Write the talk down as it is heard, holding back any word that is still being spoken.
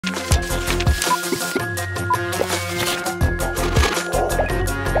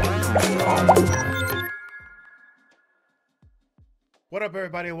What up,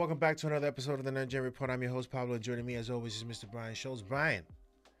 everybody, and welcome back to another episode of the NerdGen Report. I'm your host, Pablo, and joining me, as always, is Mr. Brian Schultz. Brian,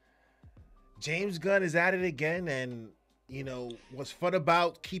 James Gunn is at it again, and, what's fun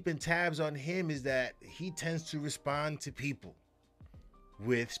about keeping tabs on him is that he tends to respond to people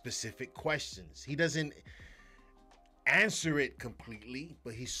with specific questions. He doesn't answer it completely,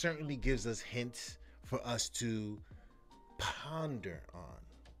 but he certainly gives us hints for us to ponder on.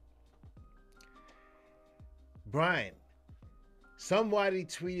 Brian, somebody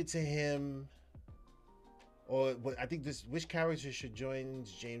tweeted to him, or I think this, which character should join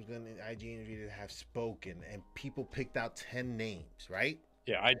James Gunn in IG interview to have spoken, and people picked out 10 names, right?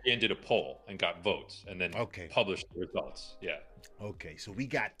 Yeah, IGN did a poll and got votes and then Okay. published the results. Yeah. Okay, so we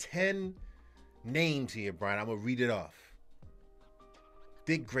got 10 names here, Brian. I'm going to read it off.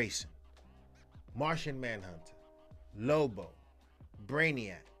 Dick Grayson, Martian Manhunter, Lobo,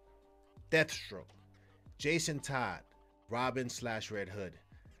 Brainiac, Deathstroke, Jason Todd, Robin/Red Hood,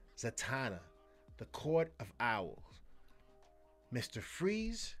 Zatanna, The Court of Owls, Mr.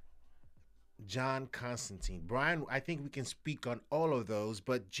 Freeze, John Constantine. Brian, I think we can speak on all of those,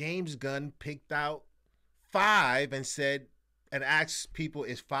 but James Gunn picked out 5 and said, and asked people,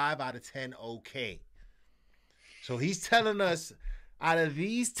 is 5 out of 10 okay? So he's telling us, out of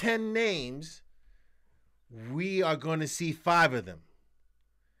these 10 names, we are going to see 5 of them.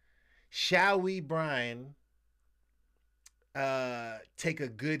 Shall we, Brian, take a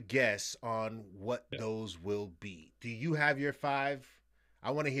good guess on what those will be? Do you have your 5?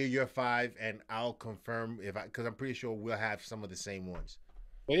 I want to hear your 5, and I'll confirm because I'm pretty sure we'll have some of the same ones.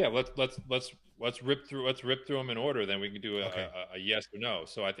 Well, yeah. Let's rip through them in order. Then we can do a yes or no.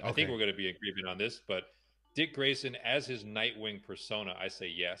 So I think we're going to be agreement on this. But Dick Grayson as his Nightwing persona, I say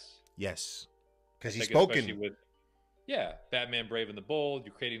yes. Yes, because he's spoken. Especially with Batman Brave and the Bold.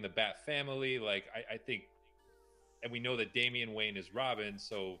 You're creating the Bat family. Like I think. And we know that Damian Wayne is Robin,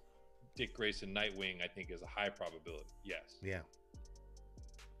 so Dick Grayson Nightwing, I think, is a high probability. Yes. Yeah.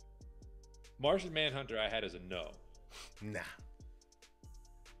 Martian Manhunter, I had as a no. Nah.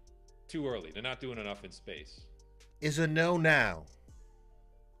 Too early. They're not doing enough in space. It's a no now,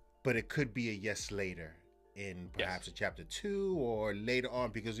 but it could be a yes later in perhaps a chapter 2 or later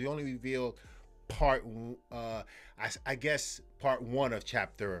on, because we only revealed part 1 of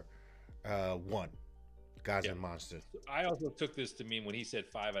chapter 1. Gods and Monsters. I also took this to mean when he said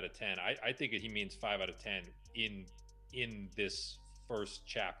 5 out of 10. I think he means 5 out of 10 in this first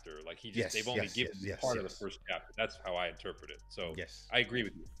chapter. Like they've only given part of the first chapter. That's how I interpret it. So I agree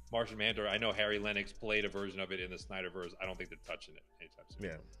with you. Martian Manhunter. I know Harry Lennox played a version of it in the Snyderverse. I don't think they're touching it anytime soon.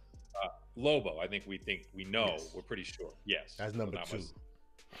 Yeah. Lobo. I think we know. Yes. We're pretty sure. Yes. That's number 2.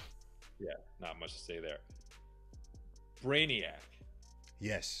 Not much to say there. Brainiac.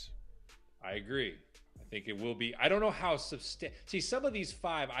 Yes. I agree. I think it will be. I don't know how substantial. See, some of these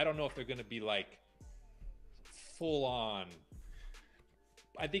 5, I don't know if they're going to be like full on.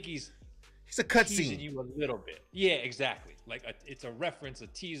 I think he's a cutscene. You a little bit. Yeah, exactly. Like it's a reference, a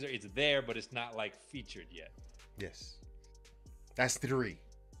teaser. It's there, but it's not like featured yet. Yes. That's 3.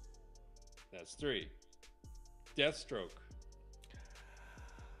 That's 3. Deathstroke.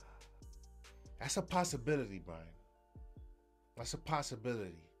 That's a possibility, Brian. That's a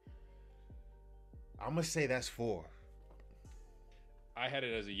possibility. I'm going to say that's 4. I had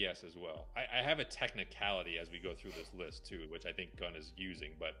it as a yes as well. I have a technicality as we go through this list too, which I think Gunn is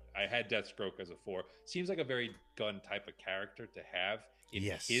using, but I had Deathstroke as a 4. Seems like a very Gunn type of character to have in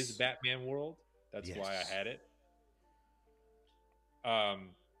his Batman world. That's why I had it.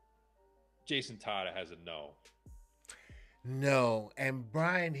 Jason Todd has a no. No. And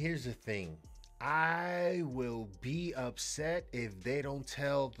Brian, here's the thing. I will be upset if they don't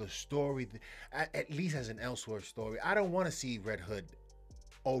tell the story, at least as an Elseworld story. I don't want to see Red Hood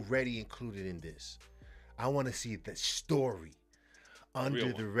already included in this. I want to see the story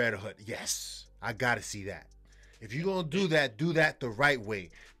under the Red Hood. Yes, I got to see that. If you're going to do that the right way.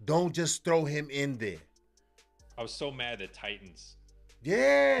 Don't just throw him in there. I was so mad that Titans.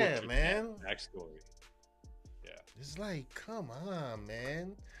 Yeah, man. Backstory. Yeah. It's like, come on,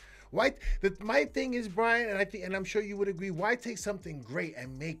 man. Why? My thing is, Brian, and I'm sure you would agree. Why take something great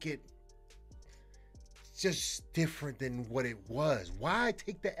and make it just different than what it was? Why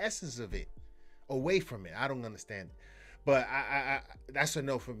take the essence of it away from it? I don't understand it. But I that's a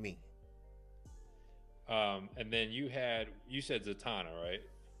no for me. And then you said Zatanna, right?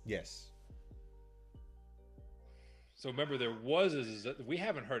 Yes. So remember, we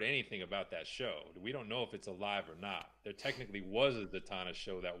haven't heard anything about that show. We don't know if it's alive or not. There technically was a Zatanna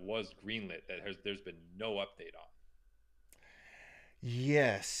show that was greenlit that there's been no update on.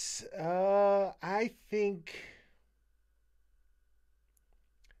 Yes. I think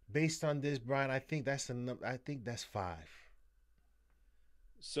based on this, Brian, I think that's I think that's 5.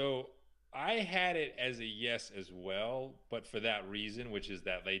 So I had it as a yes as well, but for that reason, which is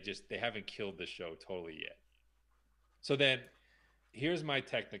that they haven't killed the show totally yet. So then here's my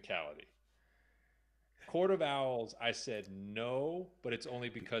technicality. Court of Owls, I said no, but it's only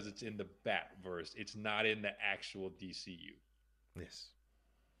because it's in the Batverse. It's not in the actual DCU. Yes.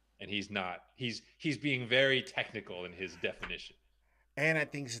 And he's not. He's being very technical in his definition. And I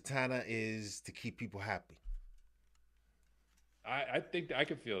think Zatanna is to keep people happy. I think I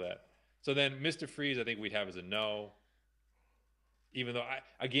could feel that. So then Mr. Freeze, I think we'd have as a no. Even though,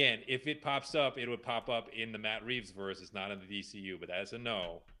 again, if it pops up, it would pop up in the Matt Reeves verse. It's not in the DCU, but that's a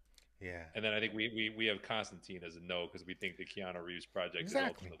no. Yeah. And then I think we have Constantine as a no because we think the Keanu Reeves project is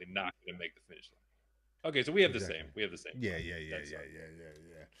ultimately not going to make the finish line. Okay, so we have the same. We have the same. Yeah.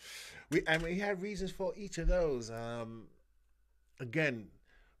 We have reasons for each of those. Again,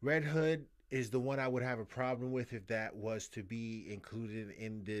 Red Hood is the one I would have a problem with if that was to be included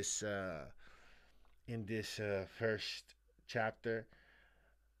in this first chapter.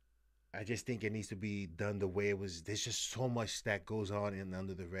 I just think it needs to be done the way it was. There's just so much that goes on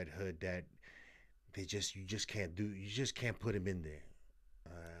under the Red Hood that you just can't put him in there.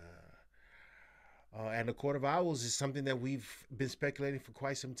 And the Court of Owls is something that we've been speculating for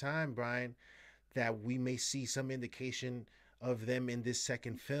quite some time, Brian, that we may see some indication of them in this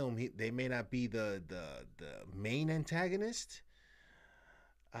second film. They may not be the main antagonist.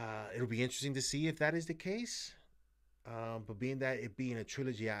 It'll be interesting to see if that is the case. But being that it being a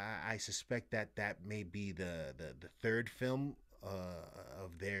trilogy, I suspect that may be the third film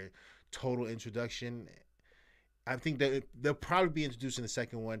of their total introduction. I think that they'll probably be introducing the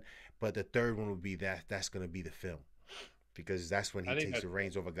second one, but the third one will be that's going to be the film, because that's when he takes the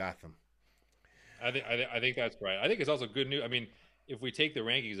reins over Gotham. I think that's right. I think it's also good news. I mean, if we take the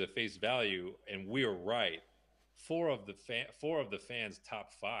rankings at face value and we're right, four of the fans'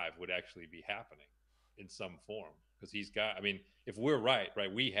 top 5 would actually be happening in some form, because he's got. I mean, if we're right,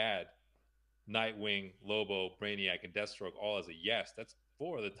 we had Nightwing, Lobo, Brainiac, and Deathstroke all as a yes. That's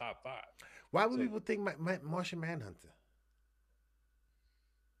 4 of the top 5. Why would people think Martian Manhunter?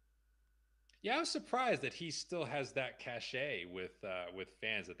 Yeah, I was surprised that he still has that cachet with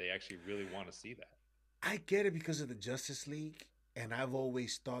fans, that they actually really want to see that. I get it because of the Justice League, and I've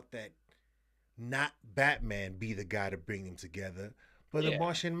always thought that not Batman be the guy to bring them together, but the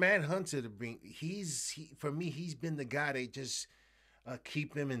Martian Manhunter to bring. For me, he's been the guy to just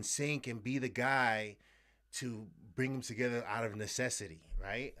keep them in sync and be the guy to bring them together out of necessity,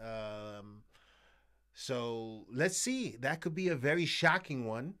 right? So let's see. That could be a very shocking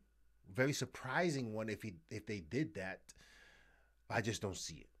one. Very surprising one if they did that. I just don't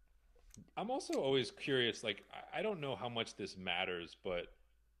see it. I'm also always curious. Like, I don't know how much this matters, but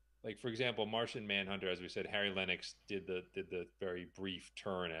like, for example, Martian Manhunter, as we said, Harry Lennox did the very brief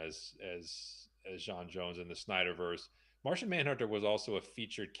turn as John Jones in the Snyderverse. Martian Manhunter was also a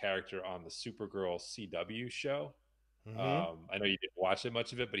featured character on the Supergirl CW show. Mm-hmm. I know you didn't watch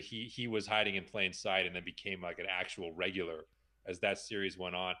much of it, but he was hiding in plain sight and then became like an actual regular as that series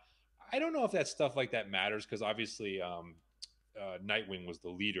went on. I don't know if that stuff like that matters, because obviously Nightwing was the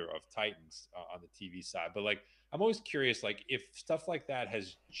leader of Titans on the TV side. But like, I'm always curious, like, if stuff like that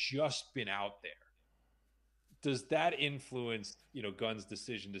has just been out there, does that influence, Gunn's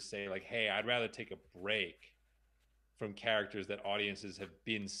decision to say like, hey, I'd rather take a break from characters that audiences have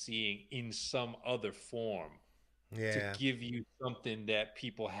been seeing in some other form to give you something that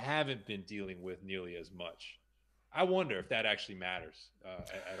people haven't been dealing with nearly as much? I wonder if that actually matters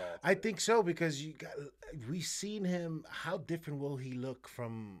at all. I think so, because we've seen him. How different will he look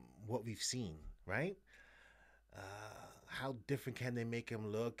from what we've seen, right? How different can they make him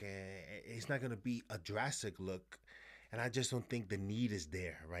look? And it's not going to be a drastic look, and I just don't think the need is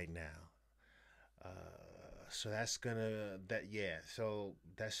there right now. So that's So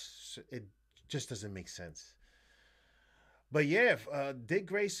it. Just doesn't make sense. But yeah, Dick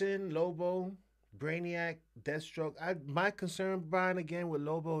Grayson, Lobo, Brainiac, Deathstroke. My concern, Brian, again with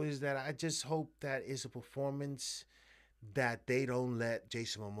Lobo, is that I just hope that it's a performance that they don't let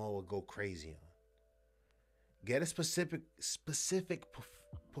Jason Momoa go crazy on. Get a specific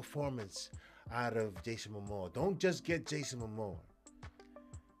performance out of Jason Momoa. Don't just get Jason Momoa.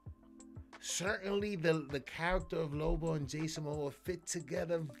 Certainly, the character of Lobo and Jason Momoa fit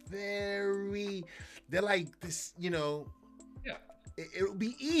together very. They're like this, Yeah. It'll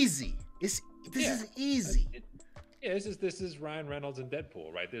be easy. This is easy. This is Ryan Reynolds and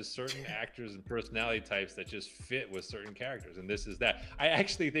Deadpool, right? There's certain actors and personality types that just fit with certain characters, and this is that. I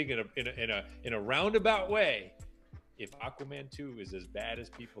actually think in a roundabout way, if Aquaman 2 is as bad as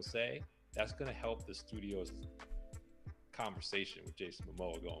people say, that's going to help the studio's conversation with Jason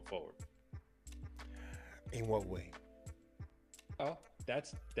Momoa going forward. In what way? Well,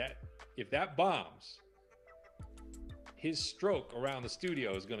 that's that. If that bombs, his stroke around the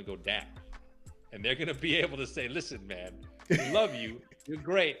studio is going to go down, and they're going to be able to say, "Listen, man, we love you. You're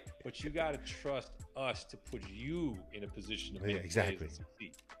great, but you got to trust us to put you in a position to make exactly.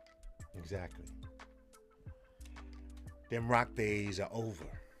 Succeed." Exactly. Them Rock days are over.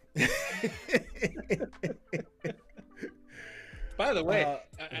 By the way,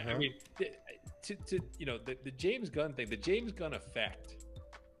 I mean, to you know, the James Gunn thing, the James Gunn effect.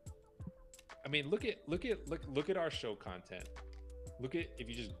 I mean, look at our show content. Look at, if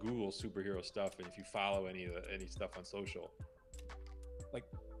you just Google superhero stuff, and if you follow any stuff on social, like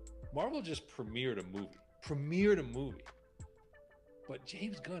Marvel just premiered a movie, but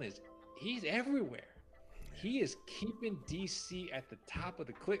James Gunn he's everywhere. He is keeping DC at the top of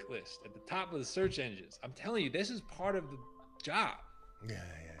the click list, at the top of the search engines. I'm telling you, this is part of the job. Yeah.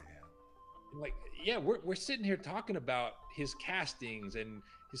 Like, yeah, we're sitting here talking about his castings and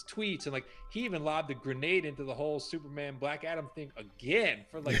his tweets, and like he even lobbed a grenade into the whole Superman Black Adam thing again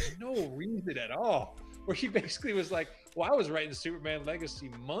for like no reason at all. Where he basically was like, "Well, I was writing Superman Legacy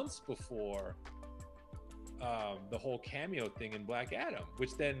months before the whole cameo thing in Black Adam,"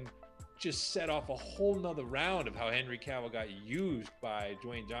 which then just set off a whole nother round of how Henry Cavill got used by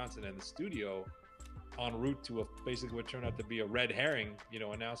Dwayne Johnson and the studio en route to basically what turned out to be a red herring,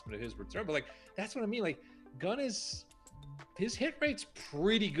 announcement of his return. But like, that's what I mean. Like, Gunn his hit rate's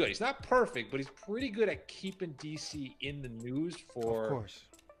pretty good. He's not perfect, but he's pretty good at keeping DC in the news for, of course,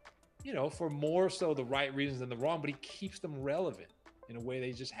 for more so the right reasons than the wrong, but he keeps them relevant in a way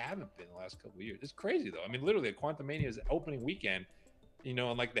they just haven't been the last couple of years. It's crazy though. I mean, literally, Quantumania's opening weekend,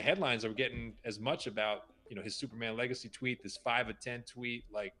 and like the headlines are getting as much about, his Superman Legacy tweet, this 5 of 10 tweet,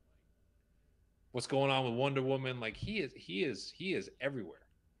 like what's going on with Wonder Woman. Like he is everywhere.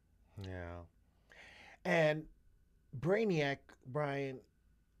 Yeah. And Brainiac, Brian,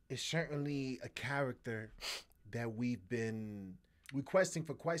 is certainly a character that we've been requesting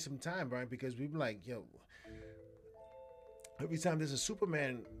for quite some time, Brian, because we've been like, every time there's a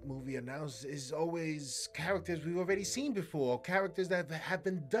Superman movie announced, is always characters we've already seen before, characters that have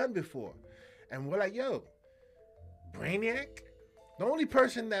been done before. And we're like, Brainiac? The only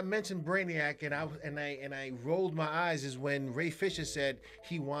person that mentioned Brainiac and I rolled my eyes is when Ray Fisher said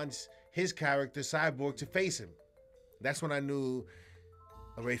he wants his character Cyborg to face him. That's when I knew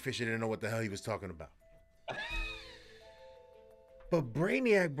Ray Fisher didn't know what the hell he was talking about. But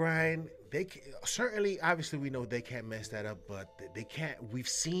Brainiac, Brian, certainly, obviously, we know they can't mess that up, but they can't. We've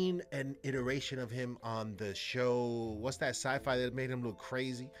seen an iteration of him on the show. What's that sci-fi that made him look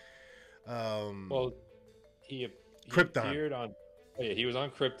crazy? Well, he Krypton. appeared on. Oh yeah, he was on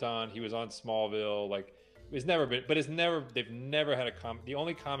Krypton. He was on Smallville. Like, they've never had the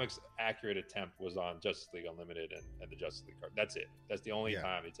only comics accurate attempt was on Justice League Unlimited and the Justice League card. That's it. That's the only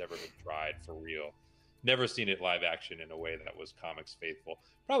time it's ever been tried for real. Never seen it live action in a way that was comics faithful.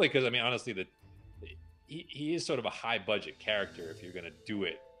 Probably because, I mean, honestly, he is sort of a high budget character if you're going to do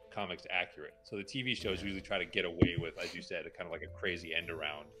it comics accurate. So the TV shows usually try to get away with, as you said, kind of like a crazy end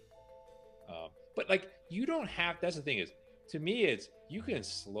around. But like, you don't have. That's the thing is, to me, it's you can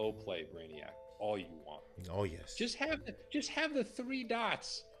slow play Brainiac all you want. Oh yes. Just have the 3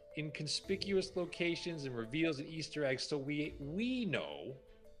 dots in conspicuous locations and reveals and Easter eggs, so we know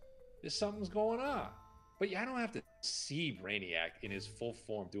there's something's going on. But I don't have to see Brainiac in his full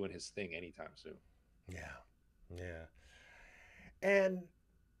form doing his thing anytime soon. Yeah. And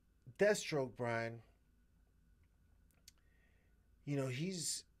Deathstroke, Brian,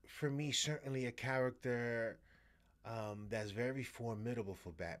 he's, for me, certainly a character that's very formidable for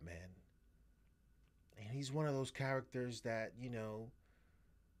Batman. And he's one of those characters that,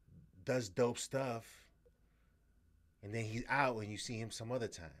 does dope stuff, and then he's out and you see him some other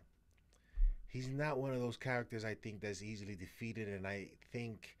time. He's not one of those characters, I think, that's easily defeated, and I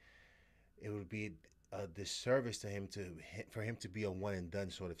think it would be a disservice to him for him to be a one and done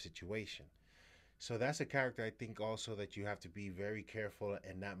sort of situation. So that's a character I think also that you have to be very careful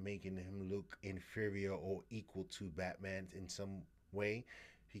and not making him look inferior or equal to Batman in some way,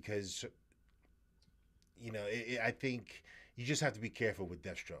 because I think you just have to be careful with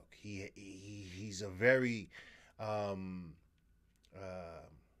Deathstroke. He's a very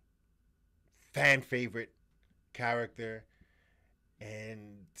fan favorite character,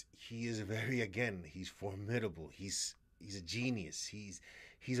 and he is he's formidable. He's a genius.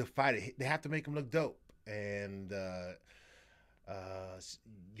 He's a fighter. They have to make him look dope, and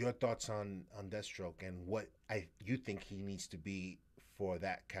Your thoughts on Deathstroke and what you think he needs to be for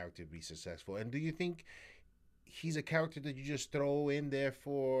that character to be successful, and do you think he's a character that you just throw in there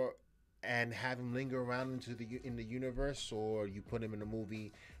for and have him linger around in the universe, or you put him in a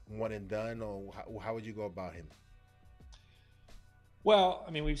movie one and done, or how would you go about him? Well,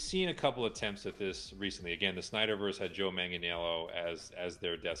 I mean, we've seen a couple attempts at this recently. Again, the Snyderverse had Joe Manganiello as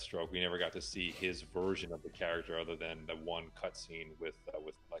their Deathstroke. We never got to see his version of the character other than the one cutscene with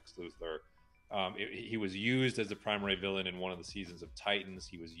Lex Luthor. He was used as the primary villain in one of the seasons of Titans.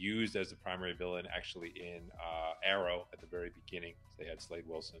 He was used as the primary villain actually in Arrow at the very beginning. They had Slade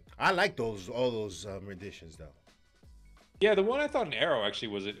Wilson. I like all those renditions though. Yeah, the one I thought in Arrow actually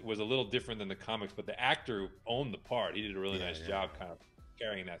was a little different than the comics, but the actor owned the part. He did a really nice job kind of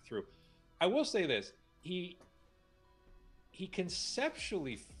carrying that through. I will say this. He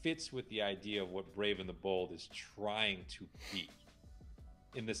conceptually fits with the idea of what Brave and the Bold is trying to be.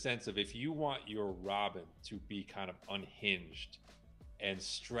 In the sense of, if you want your Robin to be kind of unhinged and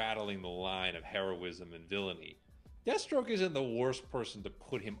straddling the line of heroism and villainy, Deathstroke isn't the worst person to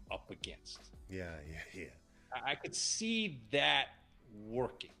put him up against. Yeah. I could see that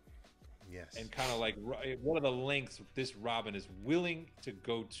working. Yes. And kind of like, what are the lengths this Robin is willing to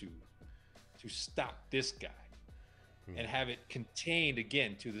go to stop this guy and have it contained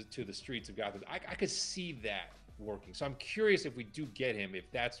again to the streets of Gotham. I could see that working. So I'm curious if we do get him, if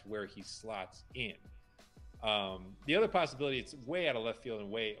that's where he slots in. The other possibility, it's way out of left field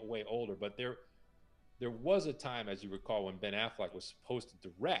and way older, but there was a time, as you recall, when Ben Affleck was supposed to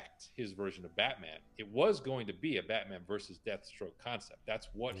direct his version of Batman. It was going to be a Batman versus Deathstroke concept. That's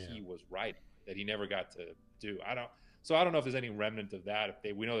what he was writing, that he never got to do. I don't know if there's any remnant of that.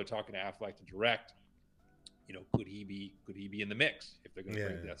 We know they're talking to Affleck to direct. Could he be in the mix if they're going to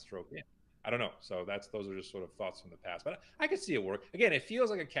bring Deathstroke in? I don't know. So those are just sort of thoughts from the past. But I could see it work. Again, it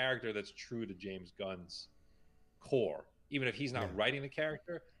feels like a character that's true to James Gunn's core. Even if he's not writing the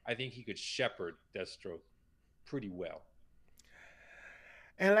character, I think he could shepherd Deathstroke pretty well.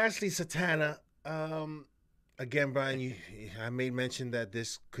 And lastly, Zatanna. Again, Brian, I made mention that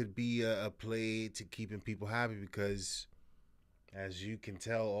this could be a play to keeping people happy because, as you can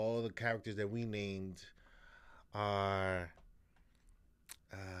tell, all the characters that we named are,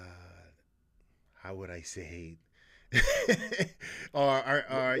 how would I say, are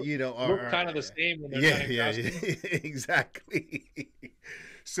kind of the same when they're not in costume. Exactly.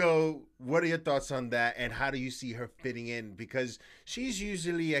 So what are your thoughts on that, and how do you see her fitting in? Because she's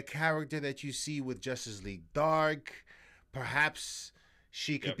usually a character that you see with Justice League Dark. Perhaps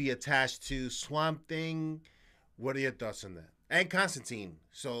she could be attached to Swamp Thing. What are your thoughts on that? And Constantine.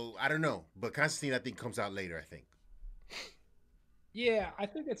 So I don't know, but Constantine I think comes out later, I think. Yeah, I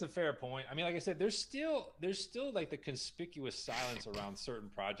think that's a fair point. I mean, like I said, there's still like the conspicuous silence around certain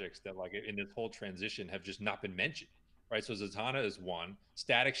projects that, like, in this whole transition have just not been mentioned, right? So Zatanna is one,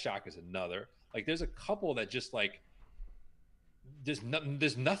 Static Shock is another. Like, there's a couple that just like there's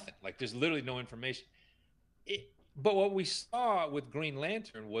nothing. Like, there's literally no information. But what we saw with Green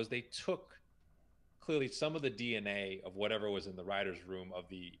Lantern was they took clearly some of the DNA of whatever was in the writer's room of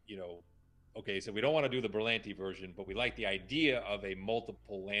the, okay, so we don't want to do the Berlanti version, but we like the idea of a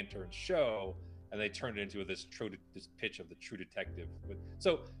multiple lantern show, and they turned it into this pitch of the True Detective.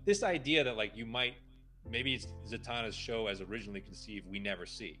 So this idea that, like, maybe it's Zatanna's show as originally conceived, we never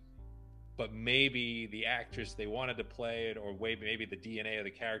see, but maybe the actress they wanted to play it, or maybe the DNA of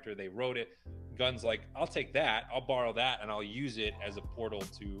the character, they wrote it. Gunn's like, I'll take that, I'll borrow that, and I'll use it as a portal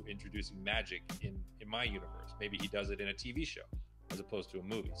to introducing magic in my universe. Maybe he does it in a TV show as opposed to a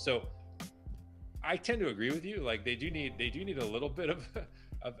movie. So I tend to agree with you. Like, they do need a little bit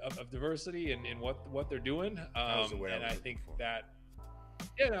of diversity in what they're doing. And I think that,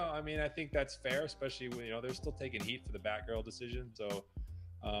 I think that's fair, especially when, they're still taking heat for the Batgirl decision. So,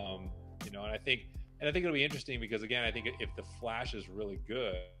 and I think it'll be interesting because, again, I think if the Flash is really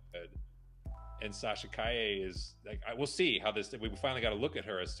good and Sasha Kaye is like, we'll see how we finally got to look at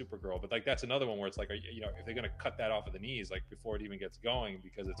her as Supergirl, but like, that's another one where it's like, if they're going to cut that off at the knees, like, before it even gets going,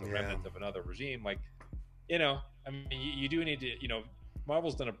 because it's a remnant of another regime, like, I mean, you do need to,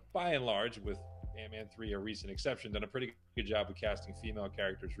 Marvel's done by and large, with Ant-Man 3 a recent exception, done a pretty good job of casting female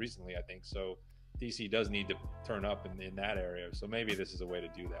characters recently, I think. So DC does need to turn up in that area. So maybe this is a way to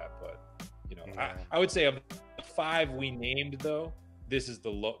do that. But, I would say of the 5 we named, though, this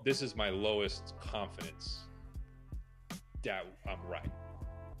is my lowest confidence that I'm right.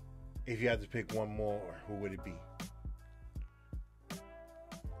 If you had to pick one more, who would it be?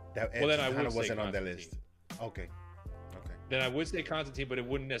 Then I would wasn't say on that list. Okay. Then I would say Constantine, but it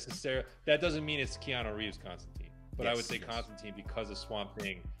wouldn't necessarily. That doesn't mean it's Keanu Reeves Constantine. But I would say Constantine, because of Swamp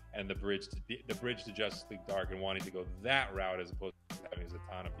Thing and the bridge to Justice League Dark, and wanting to go that route as opposed to having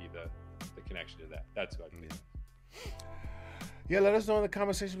Zatanna be the connection to that. That's what I think. Yeah, let us know in the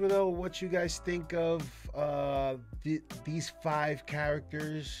comment section below what you guys think of these 5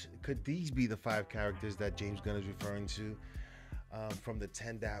 characters. Could these be the 5 characters that James Gunn is referring to from the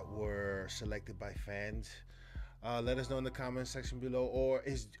 10 that were selected by fans? Let us know in the comment section below. Or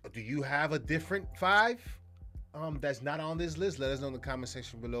do you have a different 5 that's not on this list? Let us know in the comment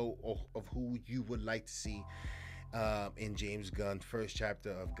section below of who you would like to see in James Gunn's first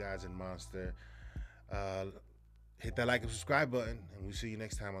chapter of Gods and Monster. Hit that like and subscribe button, and we'll see you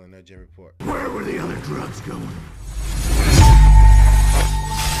next time on the NerdGen Report. Where were the other drugs going?